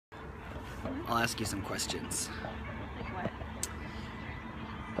I'll ask you some questions. Like what?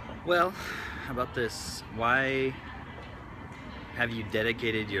 Well, how about this? Why have you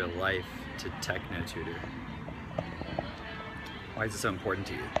dedicated your life to TechnoTutor? Why is it so important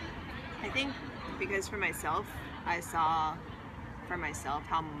to you? I think because for myself, I saw for myself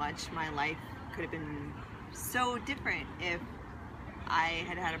how much my life could have been so different if I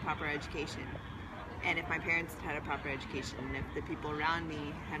had had a proper education, and if my parents had had a proper education, and if the people around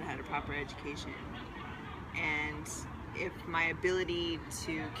me had had a proper education, and if my ability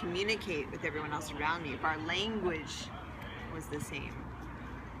to communicate with everyone else around me, if our language was the same,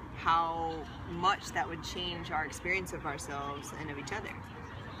 how much that would change our experience of ourselves and of each other.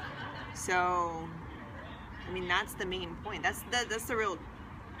 So, I mean, that's the main point. That's the real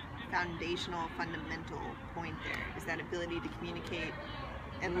foundational, fundamental point there, is that ability to communicate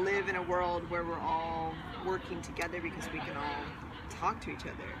and live in a world where we're all working together because we can all talk to each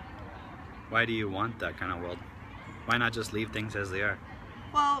other. Why do you want that kind of world? Why not just leave things as they are?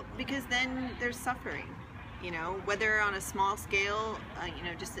 Well, because then there's suffering, you know, whether on a small scale, you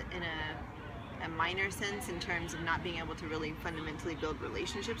know, just in a minor sense in terms of not being able to really fundamentally build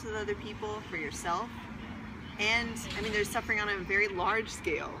relationships with other people for yourself. And, I mean, there's suffering on a very large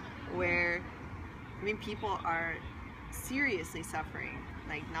scale where, I mean, people are seriously suffering,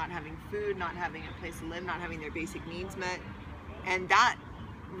 like not having food, not having a place to live, not having their basic needs met. And that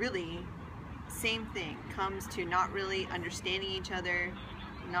really, same thing, comes to not really understanding each other,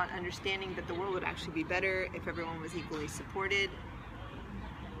 not understanding that the world would actually be better if everyone was equally supported.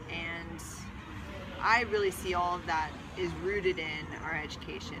 And I really see all of that is rooted in our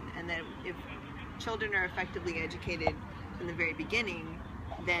education, and that if children are effectively educated from the very beginning,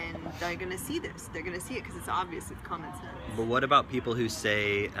 then they're going to see this. They're going to see it because it's obvious, it's common sense. But what about people who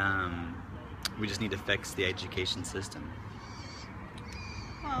say we just need to fix the education system?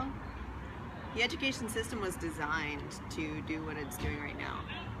 Well, the education system was designed to do what it's doing right now.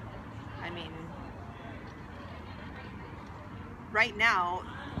 I mean, right now,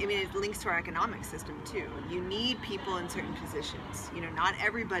 I mean, it links to our economic system too. You need people in certain positions. You know, not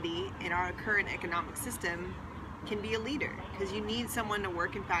everybody in our current economic system can be a leader, because you need someone to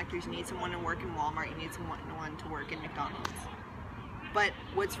work in factories, you need someone to work in Walmart, you need someone to work in McDonald's. But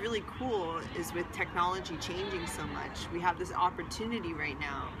what's really cool is with technology changing so much, we have this opportunity right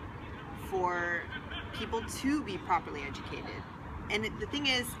now for people to be properly educated. And the thing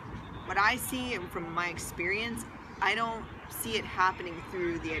is, what I see from my experience, I don't see it happening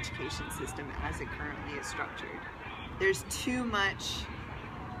through the education system as it currently is structured. There's too much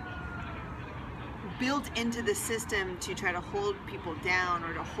built into the system to try to hold people down,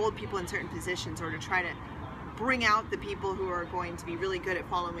 or to hold people in certain positions, or to try to bring out the people who are going to be really good at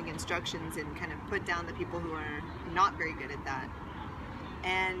following instructions and kind of put down the people who are not very good at that.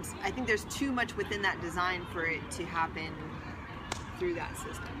 And I think there's too much within that design for it to happen through that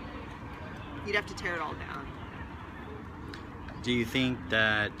system. You'd have to tear it all down. Do you think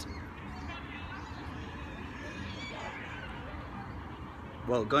that,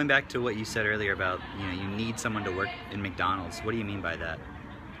 well, going back to what you said earlier about, you know, you need someone to work in McDonald's, what do you mean by that?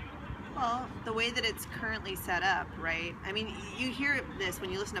 Well, the way that it's currently set up, right? I mean, you hear this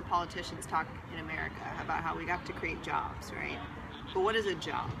when you listen to politicians talk in America about how we have to create jobs, right? But what is a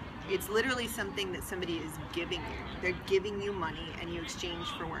job? It's literally something that somebody is giving you. They're giving you money and you exchange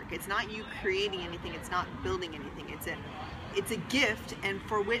for work. It's not you creating anything, it's not building anything. It's a gift, and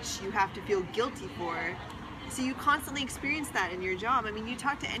for which you have to feel guilty for. So you constantly experience that in your job. I mean, you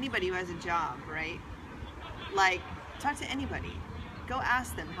talk to anybody who has a job, right? Like, talk to anybody. Go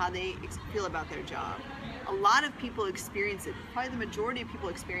ask them how they feel about their job. A lot of people experience it, probably the majority of people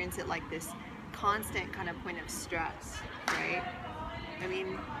experience it like this constant kind of point of stress, right? I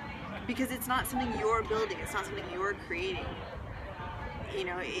mean, because it's not something you're building, it's not something you're creating. You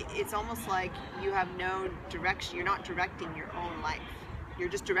know, it's almost like you have no direction, you're not directing your own life. You're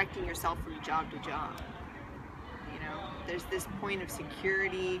just directing yourself from job to job. You know, there's this point of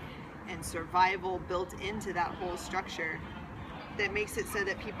security and survival built into that whole structure that makes it so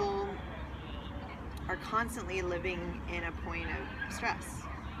that people are constantly living in a point of stress.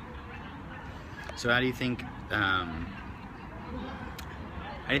 So how do you think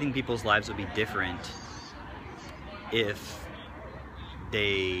people's lives would be different if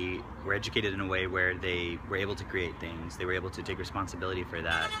they were educated in a way where they were able to create things, they were able to take responsibility for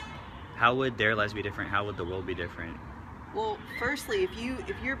that? How would their lives be different? How would the world be different? Well, firstly,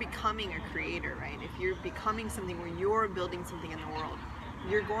 if you're becoming a creator, right? If you're becoming something where you're building something in the world,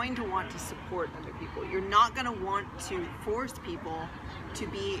 you're going to want to support other people. You're not going to want to force people to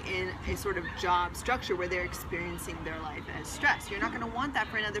be in a sort of job structure where they're experiencing their life as stress. You're not going to want that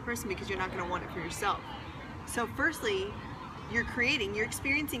for another person because you're not going to want it for yourself. So firstly, you're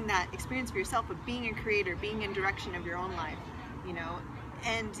experiencing that experience for yourself of being a creator, being in direction of your own life, you know,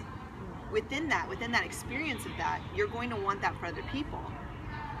 and within that experience of that, you're going to want that for other people.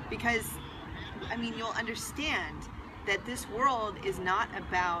 Because, I mean, you'll understand that this world is not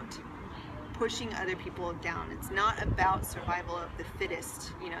about pushing other people down. It's not about survival of the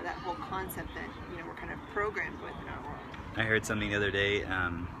fittest, you know, that whole concept that, you know, we're kind of programmed with in our world. I heard something the other day,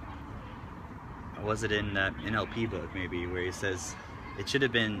 was it in that NLP book maybe, where he says it should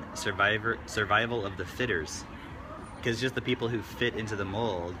have been survival of the fitters, because just the people who fit into the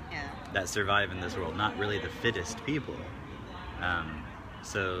mold that survive in this world, not really the fittest people.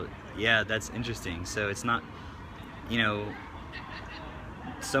 So yeah, that's interesting. So it's not, you know,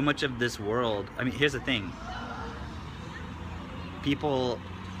 so much of this world, I mean, here's the thing. People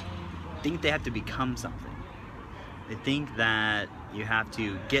think they have to become something. They think that you have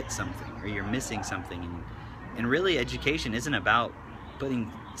to get something or you're missing something. And really, education isn't about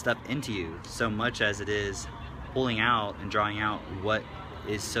putting stuff into you so much as it is pulling out and drawing out what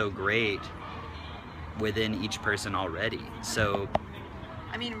is so great within each person already. So,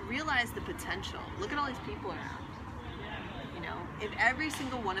 I mean, realize the potential. Look at all these people around. You know, if every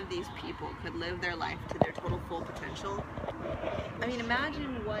single one of these people could live their life to their total full potential, I mean,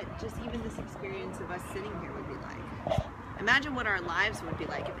 imagine what just even this experience of us sitting here would be like. Imagine what our lives would be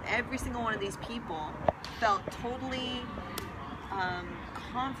like if every single one of these people felt totally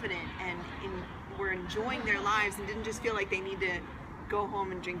confident and were enjoying their lives and didn't just feel like they need to go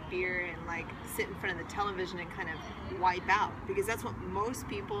home and drink beer and like sit in front of the television and kind of wipe out, because that's what most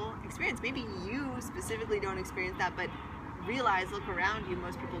people experience. Maybe you specifically don't experience that, but realize, look around you,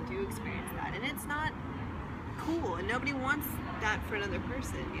 most people do experience that, and it's not cool, and nobody wants that for another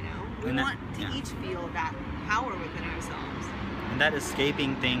person, you know. We want to each feel that power within ourselves. And that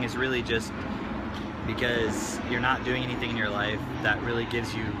escaping thing is really just because you're not doing anything in your life that really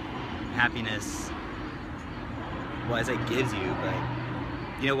gives you happiness. Well, I say gives you, but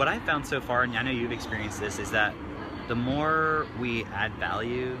you know what I've found so far, and I know you've experienced this, is that the more we add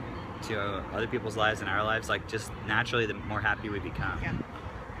value to other people's lives and our lives, like just naturally the more happy we become. Yeah.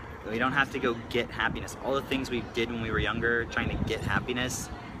 We don't have to go get happiness. All the things we did when we were younger, trying to get happiness,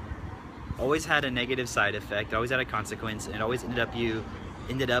 always had a negative side effect, always had a consequence, and always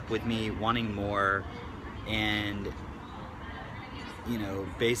ended up with me wanting more and, you know,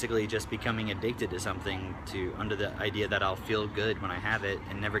 basically just becoming addicted to something under the idea that I'll feel good when I have it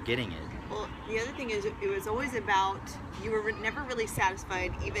and never getting it. Well, the other thing is, it was always about, you were never really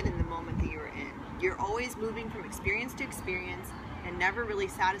satisfied even in the moment that you were in. You're always moving from experience to experience and never really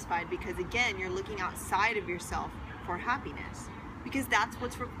satisfied, because again, you're looking outside of yourself for happiness, because that's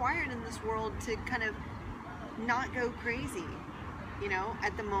what's required in this world to kind of not go crazy, you know,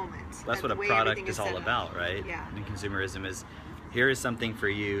 at the moment. That's what a product is all about, right? Yeah. And consumerism is, here is something for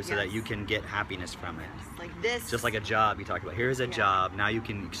you so that you can get happiness from it. Like this. Just like a job you talked about. Here's a job. Now you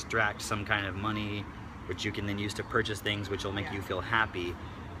can extract some kind of money, which you can then use to purchase things which will make you feel happy.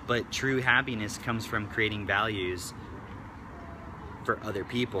 But true happiness comes from creating values for other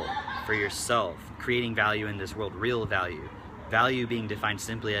people, for yourself, creating value in this world, real value. Value being defined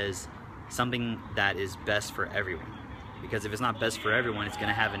simply as something that is best for everyone. Because if it's not best for everyone, it's going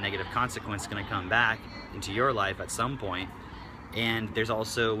to have a negative consequence. It's going to come back into your life at some point. And there's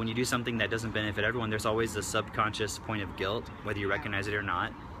also, when you do something that doesn't benefit everyone, there's always a subconscious point of guilt, whether you recognize it or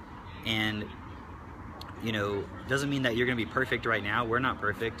not. And, you know, doesn't mean that you're going to be perfect right now. We're not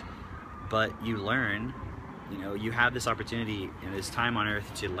perfect, but you learn, you know, you have this opportunity in this time on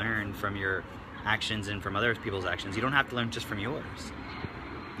earth to learn from your actions and from other people's actions. You don't have to learn just from yours.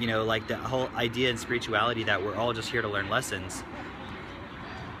 You know, like the whole idea in spirituality that we're all just here to learn lessons.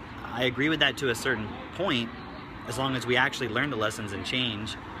 I agree with that to a certain point, as long as we actually learn the lessons and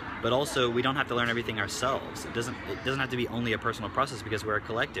change, but also we don't have to learn everything ourselves. It doesn't have to be only a personal process, because we're a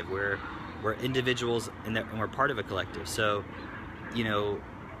collective. We're individuals and we're part of a collective. So, you know,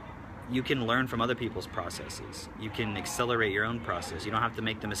 you can learn from other people's processes. You can accelerate your own process. You don't have to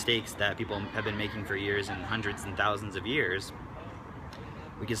make the mistakes that people have been making for years and hundreds and thousands of years.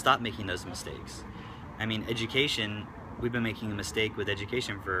 We can stop making those mistakes. I mean, education, we've been making a mistake with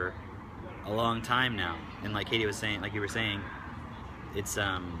education for a long time now. And like Katie was saying, like you were saying, it's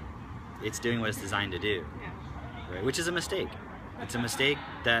doing what it's designed to do, right? Which is a mistake. It's a mistake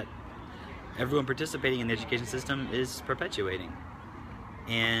that everyone participating in the education system is perpetuating.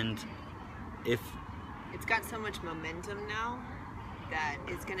 And if it's got so much momentum now, that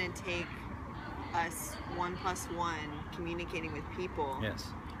it's going to take us 1+1 communicating with people Yes.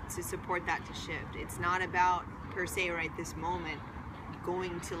 to support that to shift. It's not about, per se, right this moment,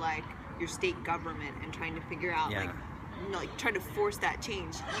 going to like your state government and trying to figure out like, you know, like try to force that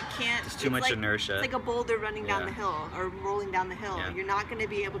change. You can't. There's too much like, inertia. It's like a boulder running down the hill or rolling down the hill. Yeah. You're not going to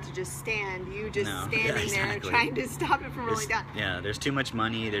be able to just stand. You just No. standing Yeah, exactly. there trying to stop it from rolling down. Yeah, there's too much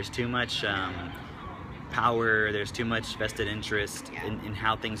money. There's too much power. There's too much vested interest in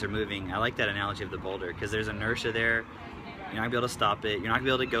how things are moving. I like that analogy of the boulder because there's inertia there. You're not going to be able to stop it. You're not going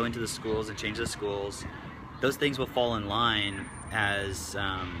to be able to go into the schools and change the schools. Those things will fall in line as...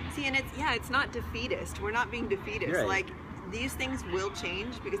 See, and it's not defeatist. We're not being defeatist. Right. Like, these things will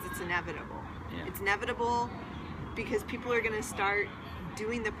change because it's inevitable. Yeah. It's inevitable because people are going to start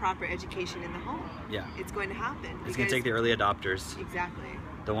doing the proper education in the home. Yeah. It's going to happen. It's going to take the early adopters. Exactly.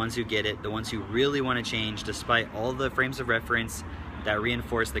 The ones who get it, the ones who really want to change despite all the frames of reference that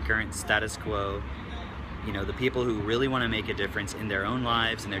reinforce the current status quo. You know, the people who really want to make a difference in their own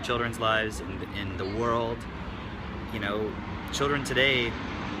lives, in their children's lives, in the world. You know, children today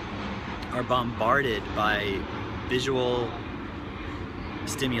are bombarded by visual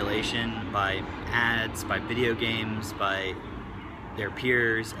stimulation, by ads, by video games, by their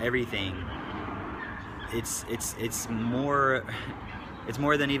peers, everything. It's more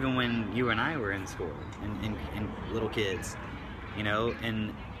than even when you and I were in school and little kids, you know.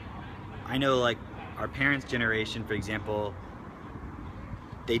 And I know, like, our parents' generation, for example,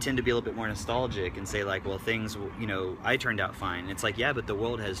 they tend to be a little bit more nostalgic and say, like, well, things, you know, I turned out fine. It's like, yeah, but the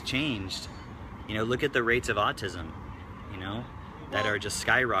world has changed. You know, look at the rates of autism, you know, that are just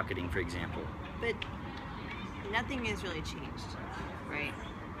skyrocketing, for example. But nothing has really changed, right?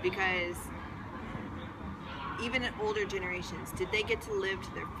 Because even at older generations, did they get to live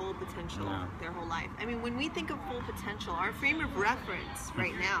to their full potential their whole life? I mean, when we think of full potential, our frame of reference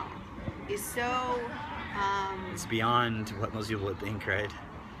right now is so... it's beyond what most people would think, right?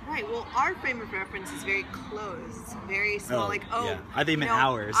 Right. Well, our frame of reference is very closed, very small. Yeah. I think meant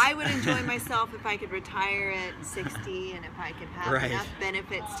hours. I would enjoy myself if I could retire at 60 and if I could have enough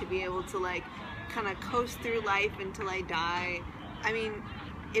benefits to be able to, like, kind of coast through life until I die. I mean,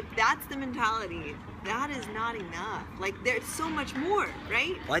 if that's the mentality, that is not enough. Like, there's so much more,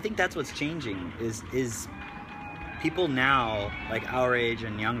 right? Well, I think that's what's changing is people now, like our age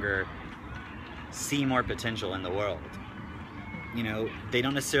and younger, see more potential in the world. You know, they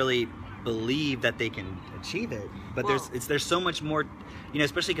don't necessarily believe that they can achieve it, but there's so much more, you know,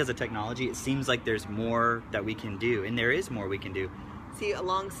 especially because of technology. It seems like there's more that we can do, and there is more we can do. See,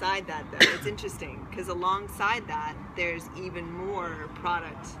 alongside that, though, it's interesting because alongside that, there's even more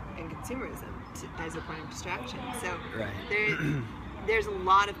product and consumerism as a point of distraction. So there's a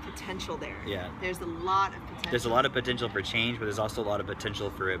lot of potential there. Yeah. There's a lot of potential. There's a lot of potential for change, but there's also a lot of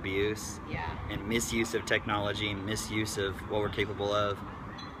potential for abuse. Yeah. And misuse of technology, misuse of what we're capable of.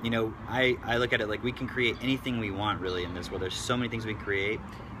 You know, I look at it like we can create anything we want, really, in this world. There's so many things we can create,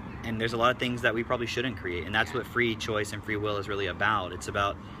 and there's a lot of things that we probably shouldn't create. And that's what free choice and free will is really about. It's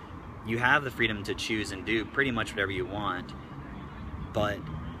about, you have the freedom to choose and do pretty much whatever you want, but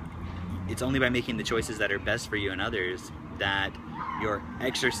it's only by making the choices that are best for you and others that your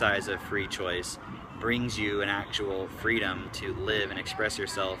exercise of free choice brings you an actual freedom to live and express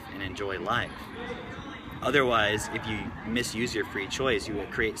yourself and enjoy life. Otherwise, if you misuse your free choice, you will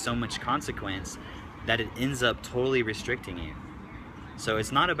create so much consequence that it ends up totally restricting you. So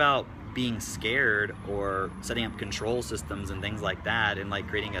it's not about being scared or setting up control systems and things like that and like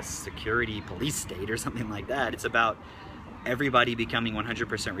creating a security police state or something like that. It's about everybody becoming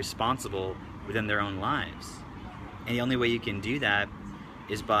 100% responsible within their own lives. And the only way you can do that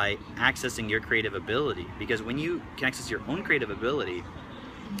is by accessing your creative ability. Because when you can access your own creative ability,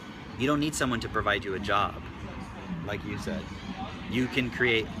 you don't need someone to provide you a job, like you said. You can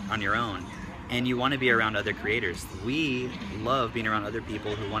create on your own, and you want to be around other creators. We love being around other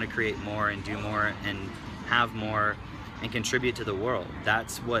people who want to create more and do more and have more and contribute to the world.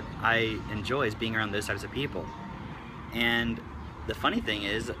 That's what I enjoy, is being around those types of people. And the funny thing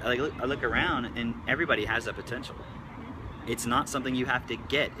is, I look around and everybody has that potential. It's not something you have to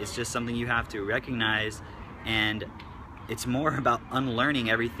get, it's just something you have to recognize, and it's more about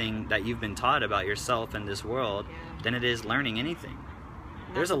unlearning everything that you've been taught about yourself and this world than it is learning anything.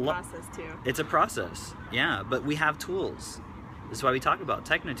 There's a lot. Process too. It's a process, yeah, but we have tools. This is why we talk about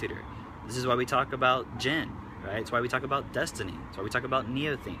TechnoTutor. This is why we talk about Gen, right? It's why we talk about Destiny. It's why we talk about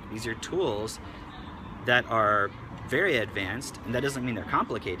NeoThink. These are tools that are very advanced, and that doesn't mean they're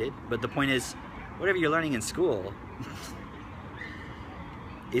complicated, but the point is, whatever you're learning in school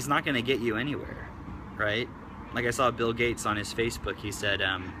is not going to get you anywhere, right? like I saw Bill Gates on his Facebook, he said,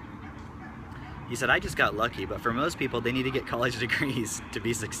 I just got lucky, but for most people, they need to get college degrees to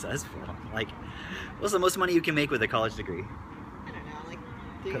be successful. Like, what's the most money you can make with a college degree? I don't know,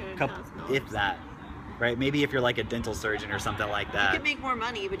 like $300,000. If that, right? Maybe if you're like a dental surgeon or something like that. You could make more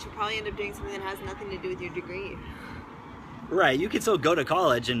money, but you probably end up doing something that has nothing to do with your degree. Right, you can still go to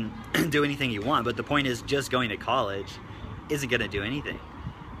college and do anything you want, but the point is just going to college isn't going to do anything,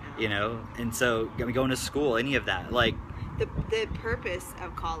 you know? And so going to school, any of that, like... The purpose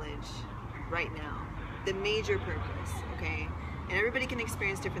of college right now, the major purpose, okay? And everybody can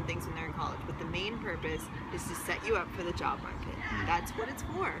experience different things when they're in college, but the main purpose is to set you up for the job market. That's what it's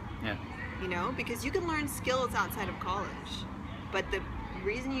for. Yeah. You know, because you can learn skills outside of college, but the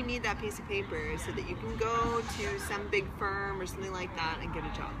reason you need that piece of paper is so that you can go to some big firm or something like that and get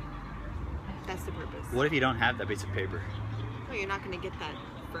a job. That's the purpose. What if you don't have that piece of paper? Well, you're not going to get that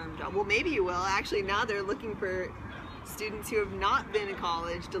firm job. Well, maybe you will. Actually, now they're looking for students who have not been in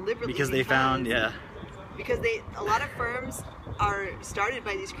college deliberately because they found, yeah. Because a lot of firms are started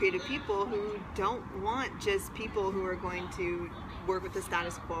by these creative people who don't want just people who are going to work with the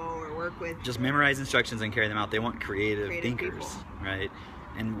status quo or work with... Just memorize instructions and carry them out. They want creative thinkers, people. Right?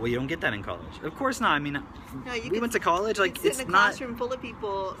 And well, you don't get that in college. Of course not. I mean, no, we went to college, like, it's not... in a classroom full of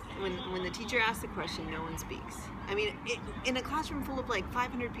people, when the teacher asks a question, no one speaks. I mean, in a classroom full of like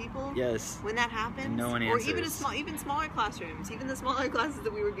 500 people, yes, when that happens, and no one answers. Or even smaller classrooms, even the smaller classes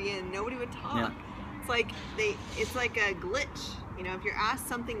that we would be in, nobody would talk. Yeah. It's like a glitch. You know, if you're asked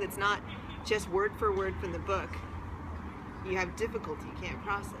something that's not just word for word from the book, you have difficulty, you can't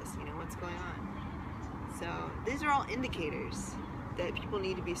process, you know, what's going on. So these are all indicators that people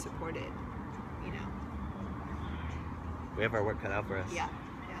need to be supported, you know. We have our work cut out for us. Yeah,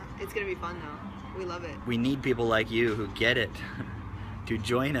 yeah. It's gonna be fun though. We love it. We need people like you who get it to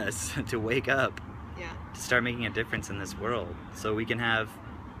join us, to wake up, yeah, to start making a difference in this world, so we can have,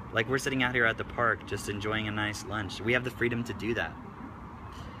 like, we're sitting out here at the park just enjoying a nice lunch. We have the freedom to do that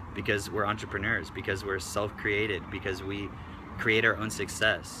because we're entrepreneurs, because we're self-created, because we create our own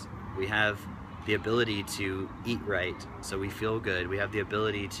success. We have the ability to eat right, so we feel good. We have the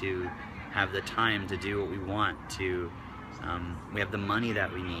ability to have the time to do what we want to. We have the money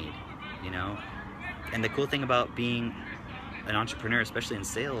that we need, you know? And the cool thing about being an entrepreneur, especially in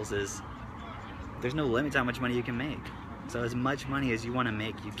sales, is there's no limit to how much money you can make. So as much money as you want to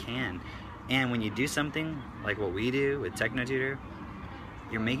make, you can. And when you do something like what we do with TechnoTutor,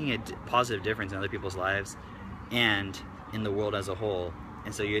 you're making a positive difference in other people's lives and in the world as a whole.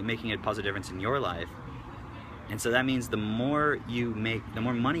 And so you're making a positive difference in your life. And so that means the more you make, the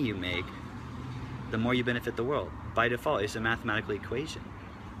more money you make, the more you benefit the world. By default, it's a mathematical equation.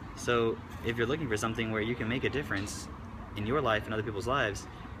 So if you're looking for something where you can make a difference in your life and other people's lives,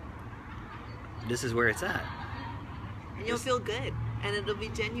 this is where it's at. And you'll feel good, and it'll be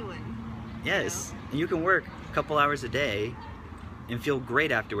genuine. Yes, you know? And you can work a couple hours a day and feel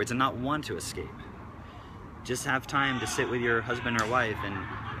great afterwards and not want to escape. Just have time to sit with your husband or wife and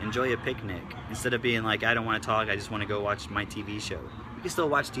enjoy a picnic instead of being like, I don't want to talk, I just want to go watch my TV show. You can still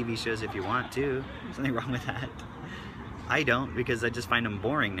watch TV shows if you want to. There's nothing wrong with that. I don't, because I just find them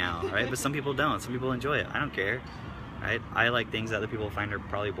boring now, right? But some people don't. Some people enjoy it. I don't care, right? I like things that other people find are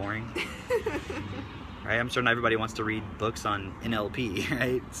probably boring. Right? I'm sure not everybody wants to read books on NLP,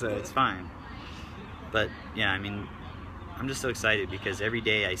 right? So it's fine. But yeah, I mean, I'm just so excited because every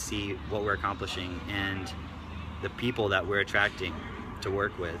day I see what we're accomplishing and the people that we're attracting to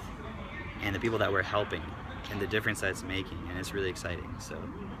work with and the people that we're helping and the difference that it's making, and it's really exciting. So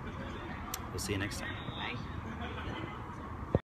we'll see you next time.